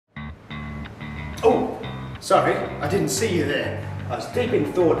Oh, sorry, I didn't see you there. I was deep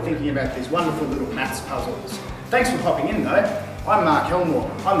in thought thinking about these wonderful little maths puzzles. Thanks for hopping in though. I'm Mark Elmore.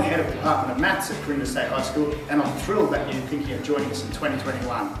 I'm the head of the Department of Maths at Corinda State High School, and I'm thrilled that you're thinking of joining us in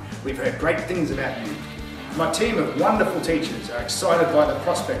 2021. We've heard great things about you. My team of wonderful teachers are excited by the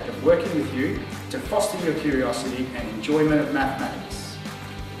prospect of working with you to foster your curiosity and enjoyment of mathematics.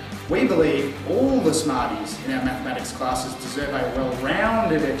 We believe all the smarties in our mathematics classes deserve a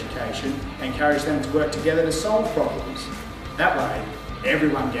well-rounded education and encourage them to work together to solve problems. That way,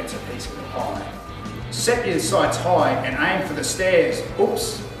 everyone gets a piece of the pie. Set your sights high and aim for the stairs.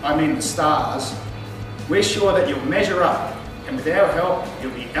 Oops, I mean the stars. We're sure that you'll measure up, and with our help,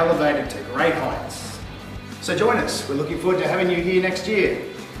 you'll be elevated to great heights. So join us. We're looking forward to having you here next year.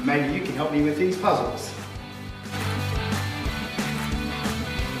 Maybe you can help me with these puzzles.